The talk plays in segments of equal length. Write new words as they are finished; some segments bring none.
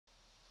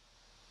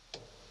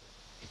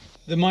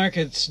The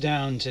market's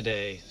down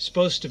today.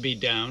 Supposed to be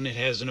down. It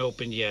hasn't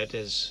opened yet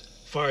as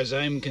far as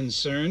I'm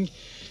concerned.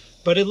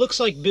 But it looks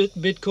like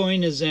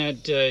Bitcoin is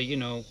at,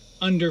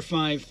 under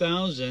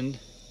 5,000,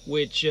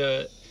 which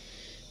I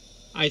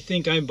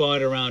think I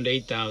bought around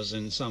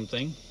 8,000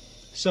 something.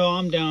 So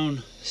I'm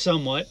down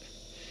somewhat.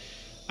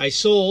 I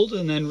sold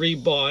and then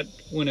rebought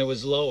when it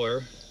was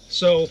lower.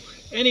 So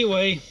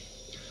anyway,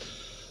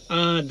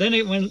 then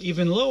it went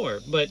even lower.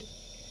 But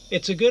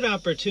it's a good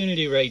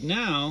opportunity right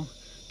now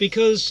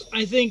because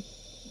I think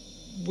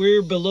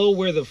we're below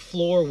where the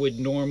floor would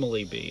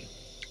normally be.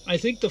 I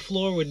think the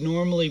floor would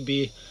normally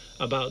be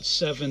about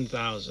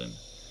 7,000.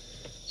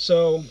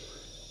 So,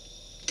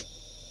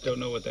 don't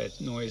know what that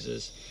noise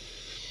is.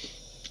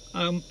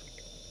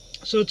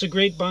 So it's a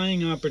great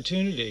buying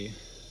opportunity.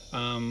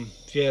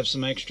 If you have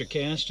some extra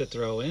cash to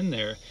throw in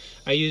there.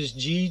 I use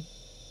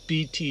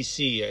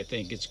Gbtc, I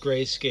think. It's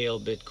grayscale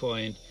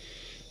Bitcoin.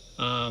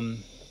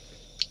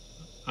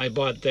 I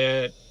bought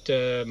that.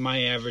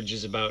 My average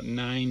is about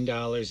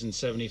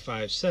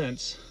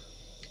 $9.75.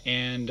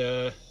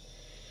 And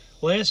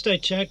last I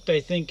checked, I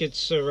think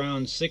it's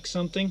around 6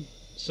 something.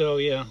 So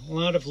yeah, a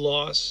lot of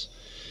loss.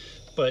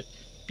 But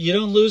you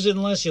don't lose it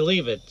unless you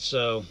leave it.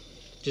 So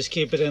just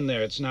keep it in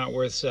there. It's not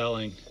worth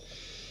selling.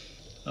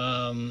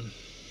 The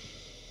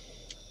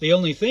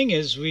only thing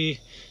is we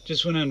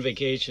just went on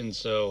vacation,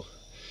 so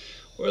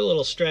we're a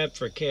little strapped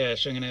for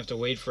cash. I'm going to have to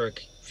wait for a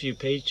few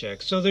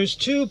paychecks. So there's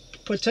two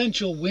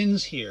potential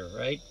wins here,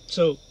 right?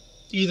 So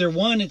either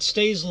one, it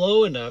stays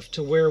low enough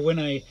to where when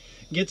I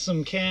get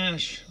some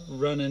cash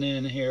running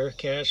in here,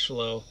 cash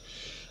flow,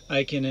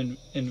 I can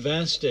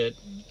invest it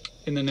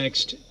in the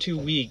next 2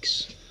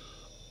 weeks,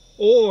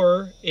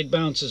 or it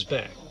bounces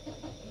back.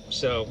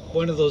 So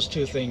one of those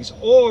two things,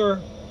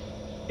 or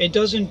it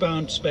doesn't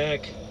bounce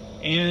back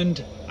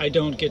and I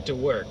don't get to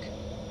work.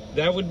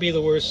 That would be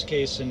the worst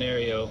case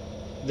scenario.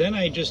 Then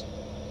I just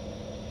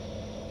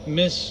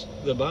miss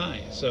the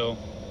buy. So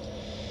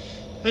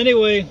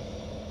anyway,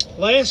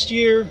 last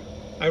year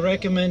I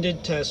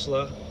recommended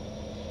Tesla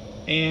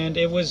and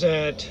it was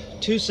at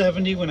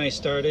 270 when I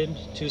started,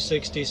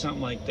 260,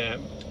 something like that.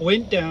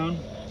 Went down.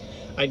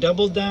 I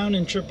doubled down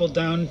and tripled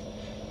down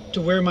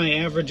to where my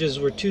averages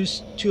were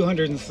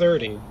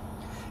 230.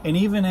 And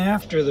even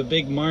after the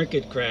big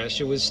market crash,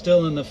 it was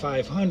still in the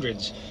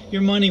 500s.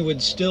 Your money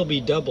would still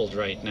be doubled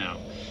right now.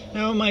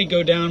 Now it might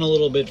go down a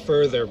little bit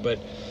further, but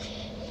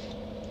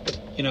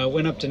it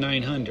went up to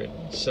 900.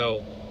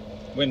 So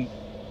when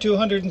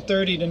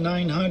 230 to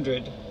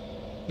 900,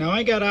 now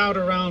I got out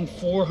around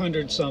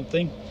 400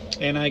 something,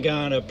 and I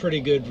got a pretty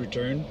good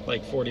return,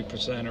 like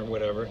 40% or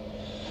whatever,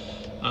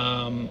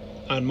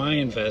 on my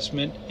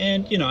investment.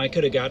 And I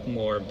could have gotten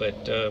more,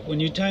 but when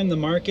you time the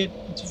market,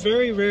 it's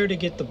very rare to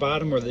get the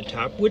bottom or the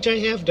top, which I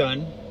have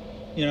done,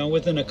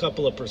 within a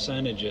couple of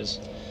percentages,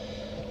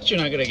 but you're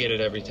not going to get it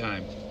every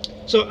time.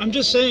 So I'm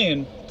just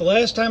saying, the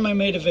last time I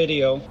made a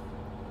video,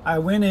 I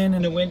went in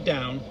and it went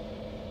down,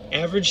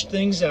 averaged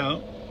things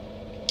out,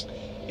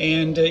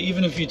 and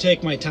even if you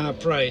take my top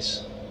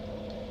price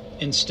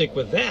and stick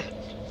with that,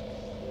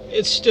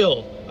 it's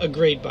still a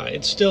great buy.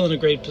 It's still in a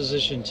great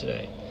position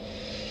today.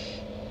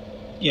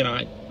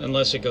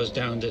 Unless it goes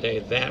down today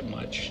that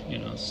much,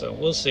 so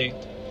we'll see.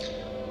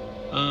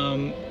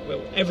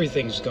 Well,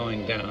 everything's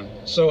going down.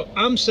 So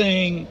I'm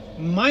saying,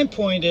 my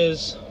point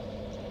is,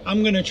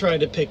 I'm going to try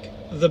to pick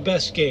the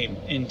best game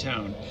in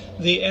town.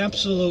 The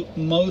absolute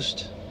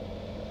most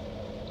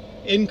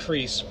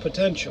increase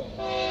potential.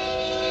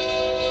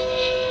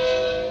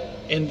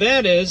 And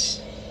that is,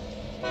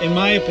 in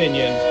my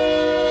opinion,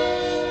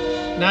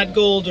 not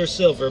gold or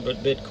silver,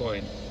 but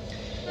Bitcoin.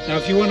 Now,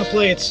 if you want to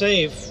play it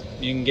safe,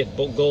 you can get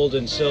gold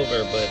and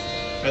silver, but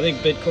I think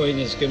Bitcoin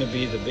is going to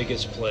be the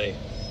biggest play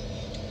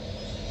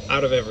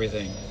out of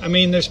everything. I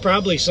mean, there's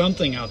probably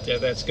something out there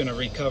that's going to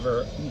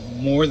recover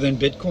more than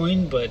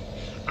Bitcoin, but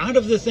out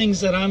of the things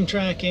that I'm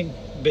tracking,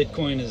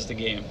 Bitcoin is the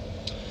game.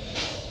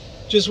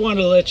 Just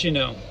wanted to let you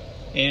know.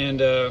 And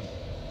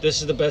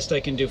this is the best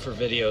I can do for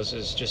videos,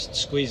 is just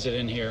squeeze it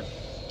in here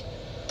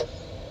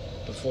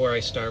before I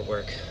start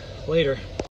work. Later.